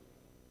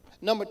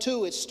 Number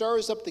two, it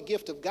stirs up the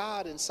gift of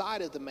God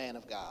inside of the man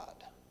of God.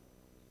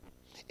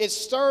 It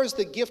stirs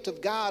the gift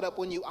of God up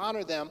when you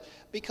honor them,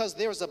 because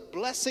there's a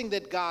blessing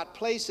that God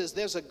places,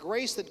 there's a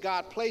grace that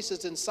God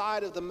places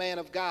inside of the man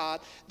of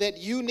God that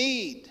you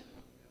need.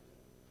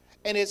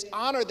 And it's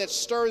honor that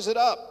stirs it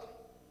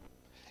up.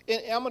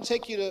 And I'm going to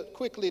take you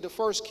quickly to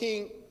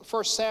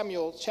 1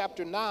 Samuel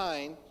chapter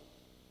 9.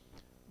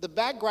 The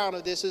background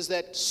of this is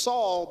that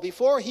Saul,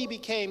 before he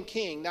became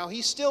king, now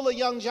he's still a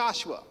young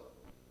Joshua.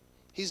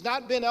 He's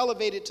not been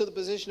elevated to the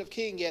position of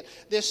king yet.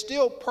 There's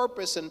still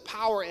purpose and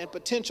power and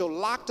potential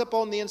locked up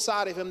on the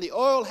inside of him. The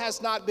oil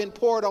has not been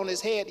poured on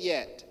his head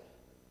yet.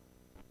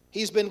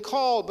 He's been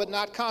called but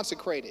not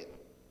consecrated.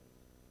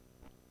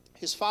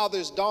 His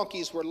father's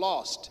donkeys were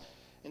lost.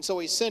 And so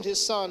he sent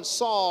his son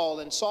Saul,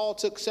 and Saul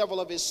took several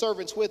of his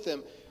servants with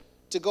him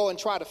to go and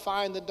try to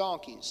find the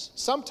donkeys.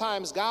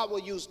 Sometimes God will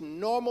use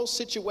normal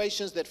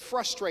situations that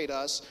frustrate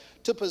us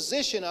to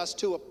position us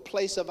to a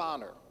place of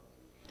honor.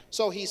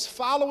 So he's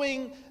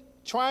following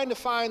trying to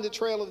find the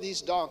trail of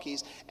these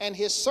donkeys, and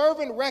his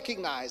servant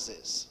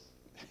recognizes,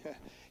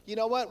 you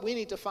know what? We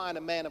need to find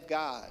a man of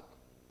God,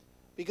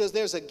 because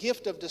there's a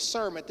gift of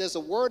discernment. There's a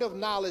word of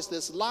knowledge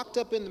that's locked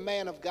up in the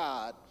man of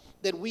God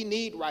that we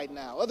need right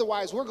now.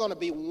 Otherwise, we're going to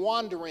be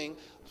wandering,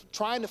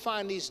 trying to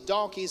find these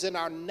donkeys in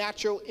our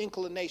natural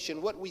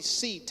inclination, what we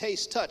see,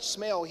 taste, touch,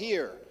 smell,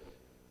 hear.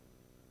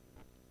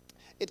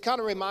 It kind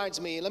of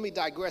reminds me, let me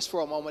digress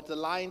for a moment, The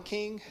Lion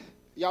King.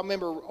 Y'all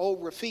remember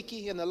old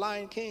Rafiki in The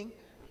Lion King?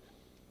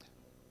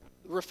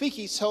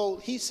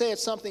 Rafiki he said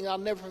something I'll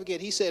never forget.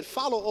 He said,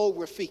 follow old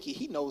Rafiki,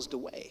 he knows the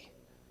way.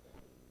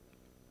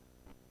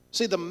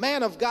 See, the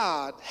man of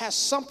God has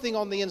something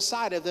on the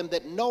inside of them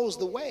that knows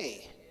the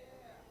way.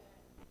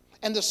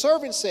 And the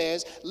servant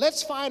says,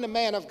 let's find a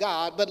man of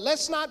God, but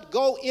let's not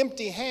go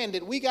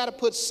empty-handed. We got to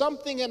put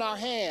something in our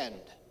hand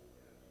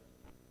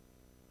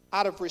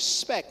out of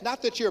respect.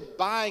 Not that you're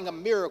buying a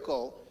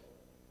miracle.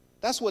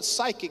 That's what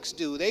psychics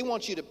do. They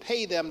want you to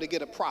pay them to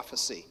get a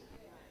prophecy.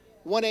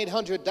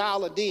 1-800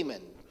 dial a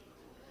demon,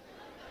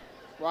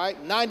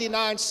 right?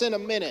 99 cents a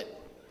minute.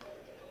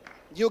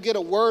 You'll get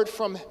a word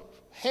from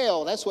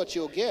hell. That's what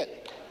you'll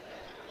get.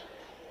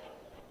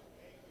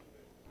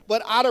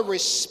 But out of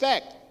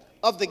respect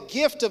of the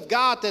gift of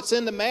God that's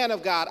in the man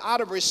of God,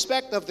 out of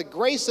respect of the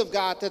grace of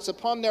God that's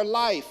upon their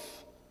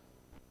life.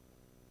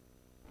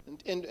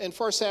 In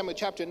 1 Samuel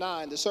chapter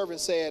 9, the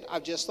servant said,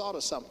 I've just thought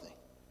of something.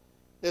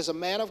 There's a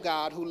man of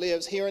God who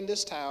lives here in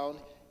this town.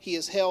 He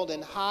is held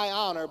in high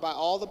honor by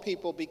all the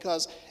people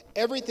because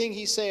everything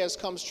he says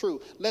comes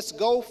true. Let's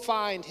go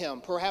find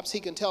him. Perhaps he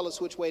can tell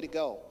us which way to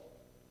go.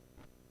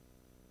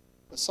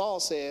 But Saul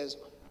says,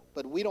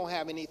 but we don't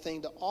have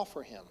anything to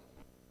offer him.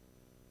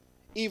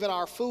 Even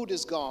our food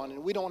is gone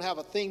and we don't have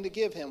a thing to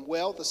give him.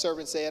 Well, the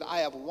servant said, I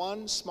have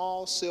one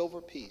small silver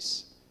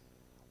piece.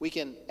 We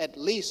can at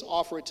least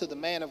offer it to the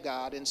man of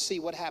God and see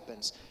what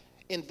happens.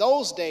 In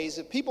those days,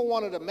 if people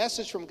wanted a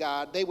message from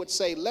God, they would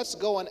say, let's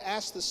go and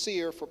ask the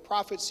seer, for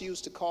prophets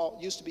used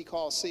to be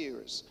called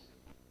seers.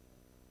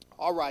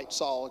 All right,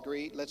 Saul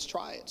agreed, let's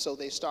try it. So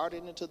they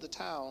started into the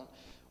town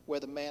where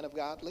the man of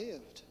God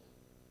lived.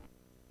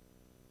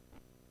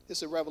 This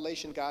is a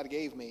revelation God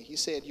gave me. He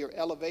said, your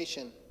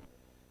elevation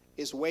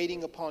is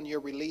waiting upon your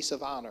release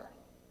of honor.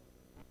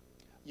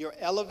 Your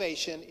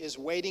elevation is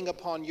waiting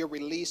upon your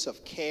release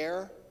of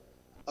care,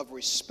 of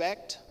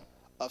respect,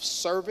 of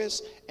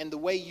service, and the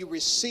way you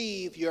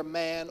receive your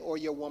man or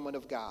your woman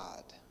of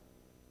God.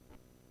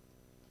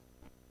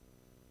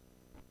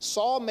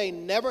 Saul may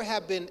never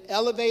have been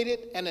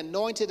elevated and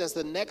anointed as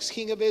the next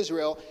king of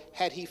Israel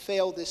had he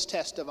failed this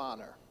test of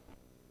honor.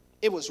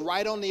 It was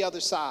right on the other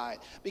side,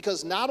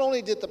 because not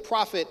only did the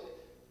prophet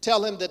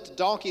tell him that the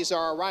donkeys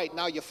are all right,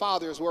 now your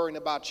father is worrying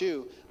about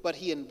you, but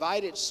he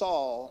invited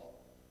Saul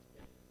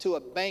to a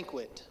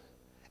banquet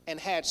and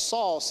had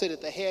Saul sit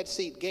at the head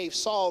seat, gave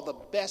Saul the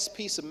best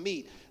piece of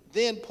meat,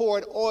 then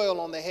poured oil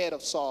on the head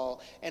of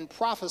Saul and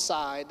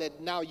prophesied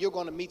that now you're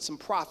going to meet some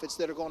prophets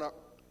that are going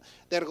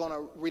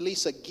to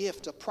release a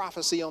gift of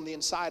prophecy on the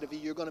inside of you.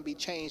 You're going to be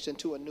changed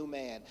into a new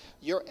man.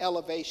 Your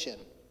elevation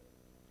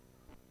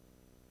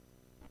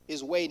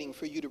is waiting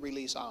for you to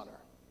release honor.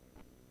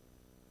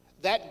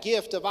 That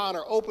gift of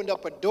honor opened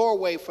up a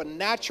doorway for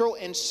natural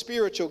and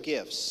spiritual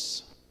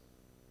gifts,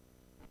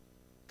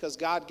 because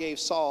God gave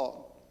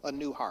Saul a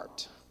new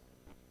heart.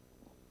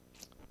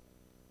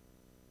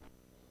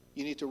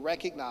 You need to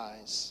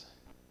recognize,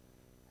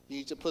 you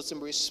need to put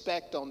some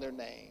respect on their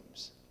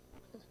names.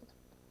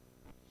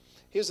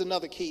 Here's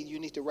another key you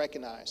need to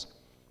recognize.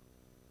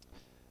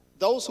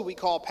 Those who we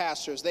call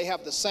pastors, they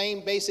have the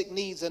same basic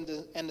needs and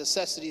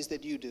necessities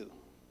that you do.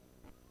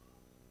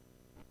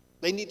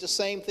 They need the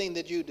same thing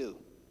that you do.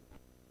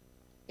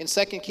 In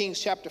 2 Kings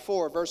chapter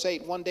 4, verse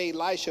 8, one day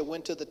Elisha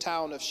went to the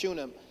town of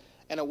Shunem,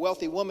 and a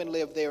wealthy woman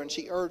lived there, and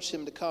she urged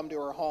him to come to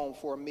her home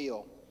for a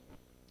meal.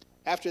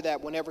 After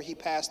that, whenever he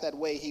passed that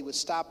way, he would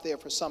stop there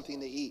for something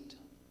to eat.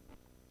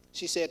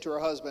 She said to her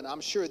husband,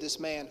 I'm sure this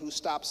man who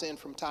stops in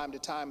from time to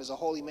time is a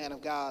holy man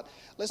of God.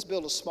 Let's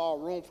build a small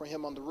room for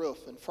him on the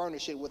roof and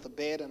furnish it with a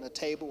bed and a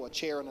table, a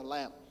chair and a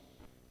lamp.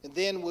 And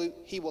then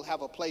he will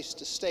have a place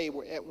to stay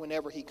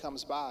whenever he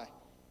comes by.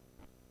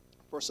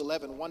 Verse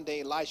 11, one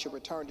day Elisha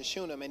returned to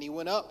Shunem, and he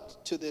went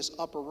up to this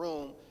upper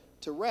room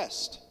to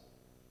rest.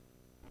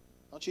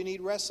 Don't you need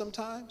rest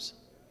sometimes?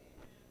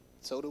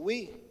 So do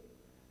we.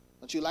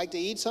 Don't you like to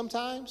eat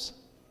sometimes?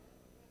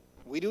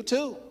 We do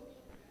too.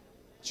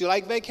 Do you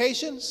like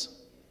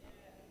vacations?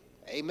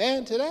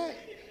 Amen to that.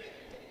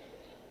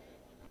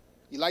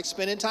 You like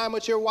spending time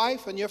with your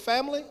wife and your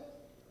family?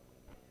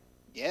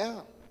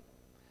 Yeah.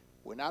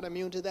 We're not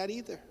immune to that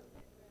either.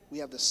 We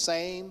have the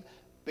same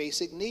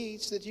basic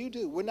needs that you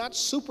do. We're not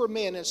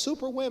supermen and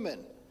superwomen.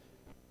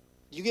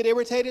 You get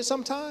irritated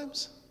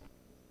sometimes?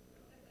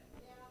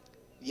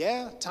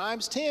 Yeah,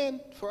 times 10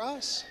 for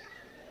us,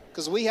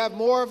 because we have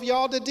more of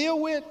y'all to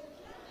deal with.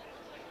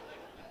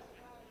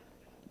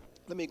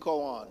 Let me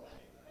go on.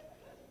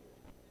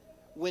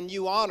 When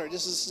you honor,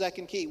 this is the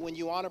second key, when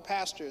you honor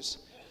pastors,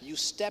 you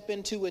step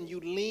into and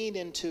you lean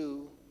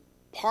into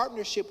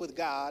partnership with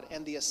God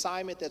and the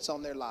assignment that's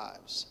on their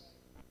lives.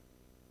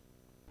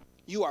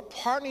 You are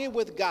partnering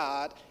with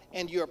God,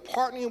 and you're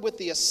partnering with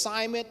the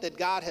assignment that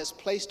God has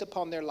placed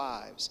upon their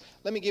lives.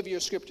 Let me give you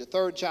a scripture,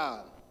 3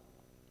 John.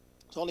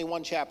 It's only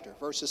one chapter,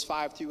 verses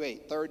 5 through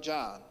 8, 3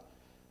 John.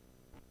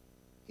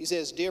 He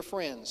says, "Dear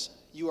friends,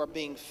 you are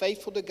being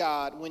faithful to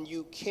God when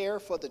you care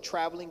for the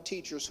traveling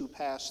teachers who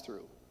pass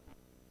through.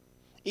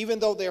 Even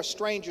though they are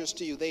strangers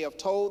to you, they have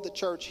told the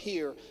church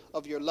here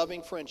of your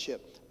loving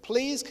friendship.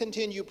 Please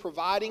continue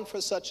providing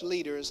for such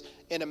leaders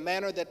in a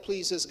manner that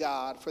pleases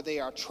God, for they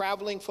are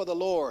traveling for the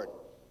Lord,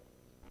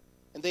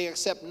 and they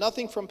accept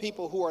nothing from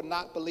people who are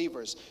not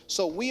believers.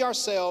 So we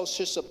ourselves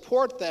should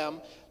support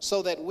them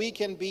so that we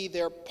can be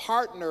their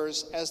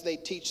partners as they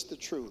teach the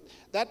truth."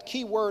 That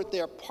key word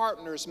there,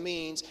 partners,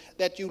 means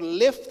that you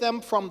lift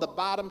them from the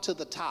bottom to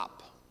the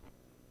top.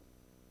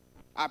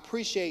 I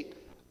appreciate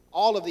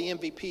all of the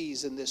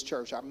MVPs in this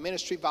church, our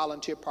ministry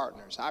volunteer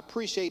partners. I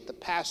appreciate the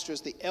pastors,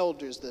 the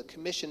elders, the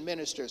commission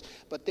ministers,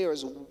 but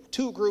there's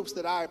two groups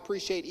that I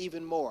appreciate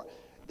even more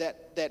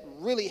that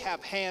really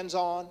have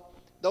hands-on.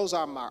 Those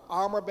are my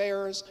armor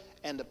bearers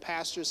and the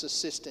pastor's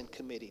assistant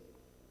committee.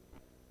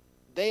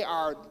 They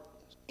are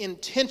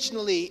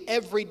intentionally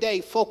every day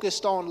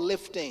focused on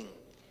lifting,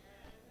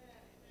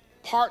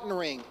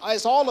 partnering,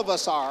 as all of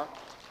us are.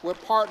 We're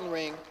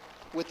partnering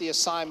with the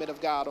assignment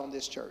of God on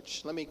this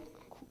church. Let me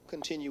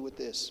continue with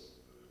this,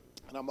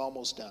 and I'm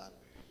almost done.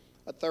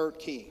 A third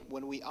key: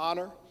 when we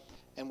honor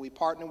and we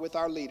partner with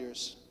our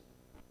leaders,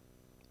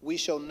 we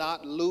shall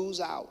not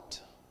lose out.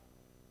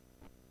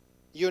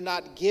 You're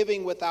not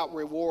giving without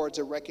rewards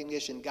or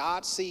recognition.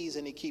 God sees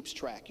and he keeps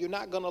track. You're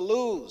not going to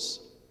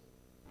lose.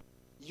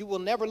 You will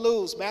never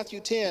lose.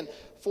 Matthew 10,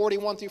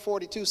 41 through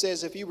 42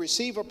 says, "If you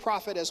receive a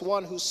prophet as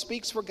one who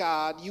speaks for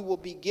God, you will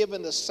be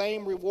given the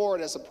same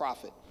reward as a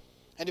prophet.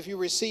 And if you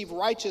receive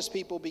righteous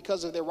people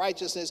because of their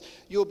righteousness,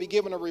 you'll be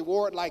given a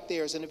reward like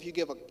theirs. And if you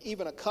give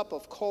even a cup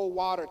of cold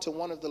water to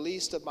one of the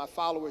least of my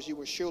followers, you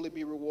will surely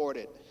be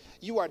rewarded."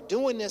 You are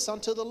doing this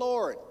unto the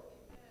Lord.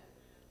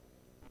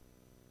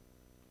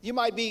 You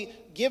might be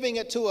giving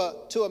it to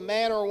a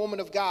man or a woman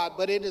of God,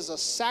 but it is a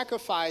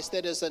sacrifice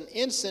that is an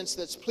incense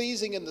that's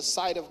pleasing in the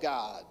sight of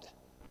God.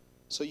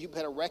 So you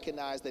better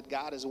recognize that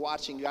God is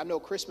watching you. I know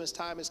Christmas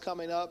time is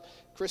coming up,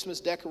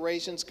 Christmas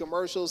decorations,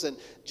 commercials, and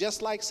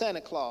just like Santa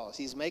Claus,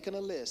 he's making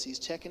a list. He's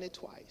checking it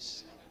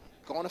twice.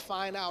 Going to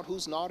find out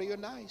who's naughty or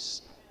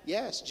nice.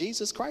 Yes,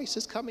 Jesus Christ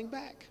is coming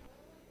back.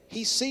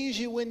 He sees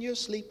you when you're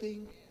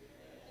sleeping.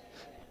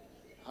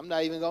 I'm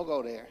not even going to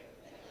go there.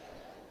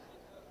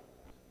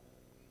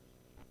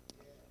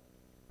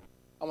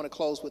 I want to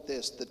close with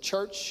this. The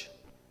church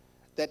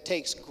that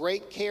takes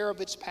great care of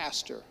its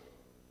pastor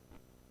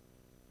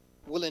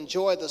will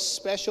enjoy the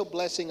special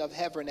blessing of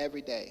heaven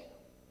every day.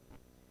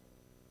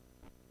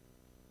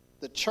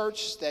 The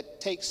church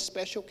that takes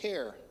special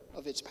care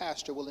of its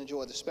pastor will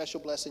enjoy the special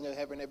blessing of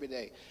heaven every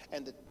day.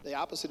 And the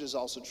opposite is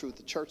also true.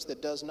 The church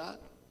that does not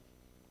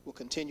will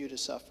continue to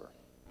suffer.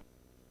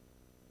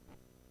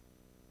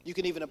 You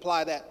can even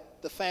apply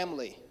that. The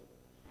family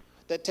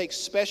that takes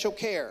special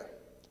care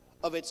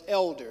of its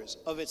elders,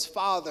 of its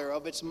father,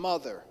 of its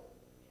mother,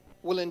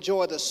 will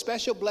enjoy the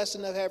special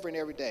blessing of heaven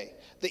every day.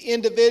 The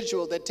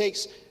individual that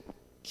takes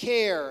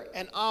care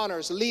and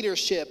honors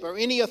leadership or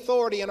any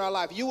authority in our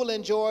life, you will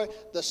enjoy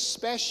the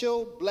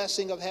special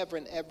blessing of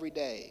heaven every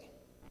day,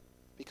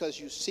 because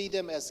you see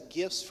them as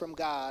gifts from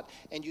God,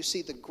 and you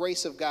see the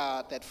grace of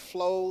God that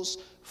flows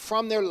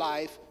from their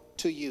life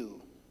to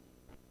you.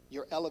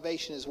 Your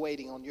elevation is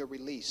waiting on your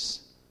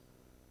release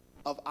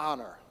of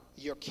honor,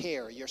 your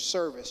care, your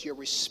service, your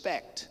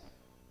respect,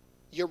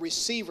 your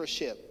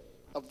receivership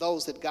of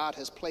those that God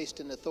has placed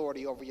in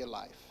authority over your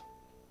life.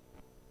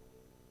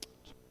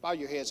 Bow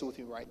your heads with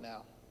me right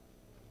now.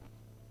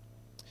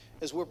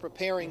 As we're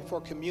preparing for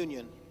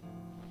communion,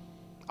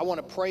 I want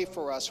to pray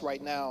for us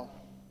right now.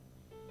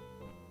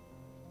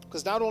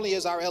 Because not only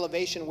is our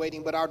elevation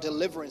waiting, but our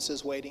deliverance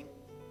is waiting.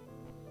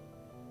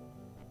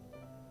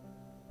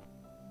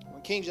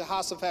 When King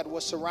Jehoshaphat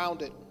was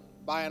surrounded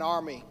by an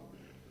army,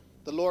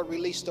 the Lord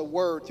released a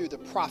word through the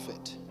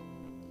prophet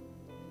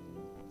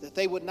that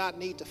they would not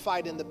need to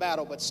fight in the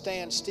battle, but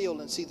stand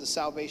still and see the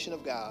salvation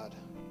of God.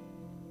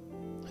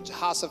 And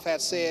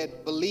Jehoshaphat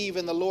said, "Believe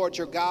in the Lord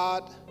your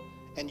God,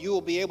 and you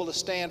will be able to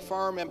stand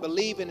firm, and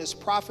believe in his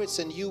prophets,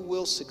 and you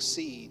will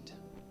succeed."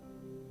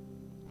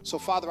 So,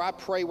 Father, I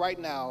pray right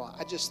now,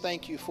 I just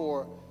thank you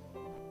for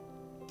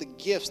the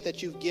gifts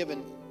that you've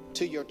given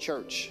to your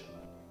church.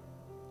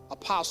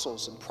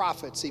 Apostles and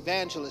prophets,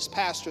 evangelists,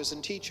 pastors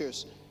and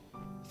teachers.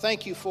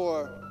 Thank you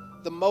for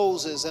the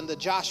Moses and the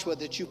Joshua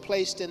that you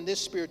placed in this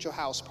spiritual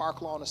house,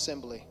 Park Lawn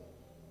Assembly.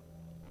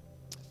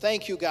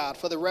 Thank you, God,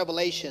 for the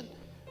revelation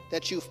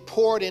that you've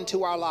poured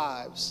into our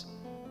lives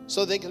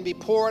so they can be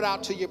poured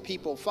out to your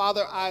people.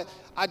 Father,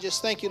 I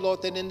just thank you,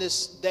 Lord, that in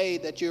this day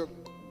that you're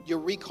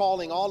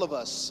recalling all of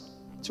us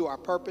to our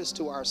purpose,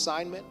 to our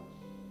assignment.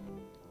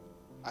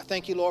 I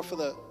thank you, Lord, for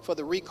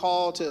the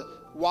recall to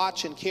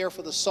watch and care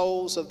for the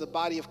souls of the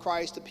body of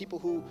Christ, the people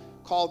who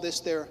call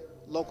this their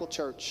local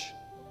church.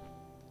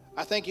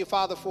 I thank you,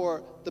 Father,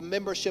 for the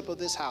membership of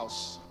this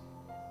house.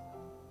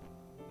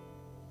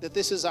 That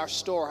this is our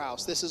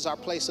storehouse. This is our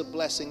place of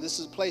blessing. This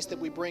is a place that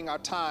we bring our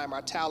time,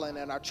 our talent,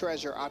 and our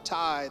treasure, our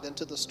tithe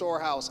into the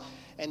storehouse.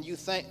 And you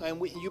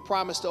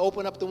promise to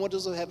open up the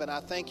windows of heaven. I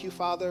thank you,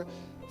 Father,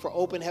 for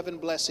open heaven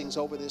blessings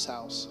over this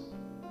house.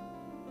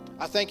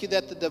 I thank you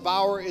that the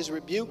devourer is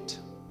rebuked.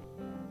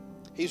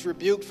 He's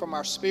rebuked from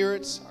our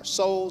spirits, our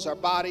souls, our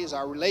bodies,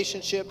 our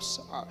relationships,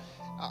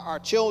 our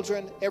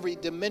children, every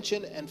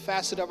dimension and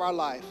facet of our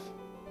life.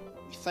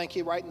 We thank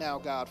you right now,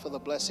 God, for the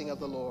blessing of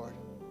the Lord.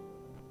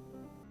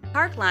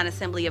 Parklawn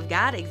Assembly of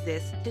God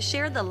exists to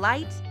share the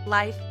light,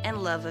 life,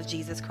 and love of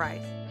Jesus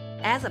Christ.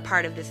 As a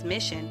part of this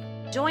mission,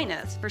 join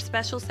us for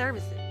special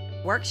services,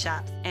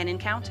 workshops, and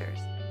encounters.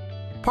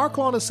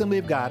 Parklawn Assembly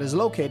of God is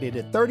located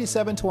at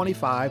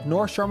 3725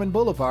 North Sherman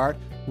Boulevard,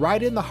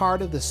 right in the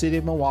heart of the city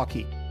of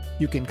Milwaukee.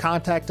 You can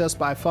contact us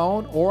by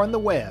phone or on the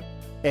web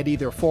at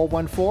either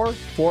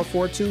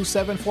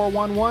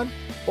 414-442-7411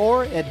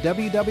 or at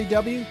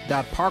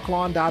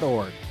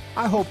www.parklawn.org.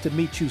 I hope to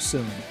meet you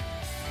soon.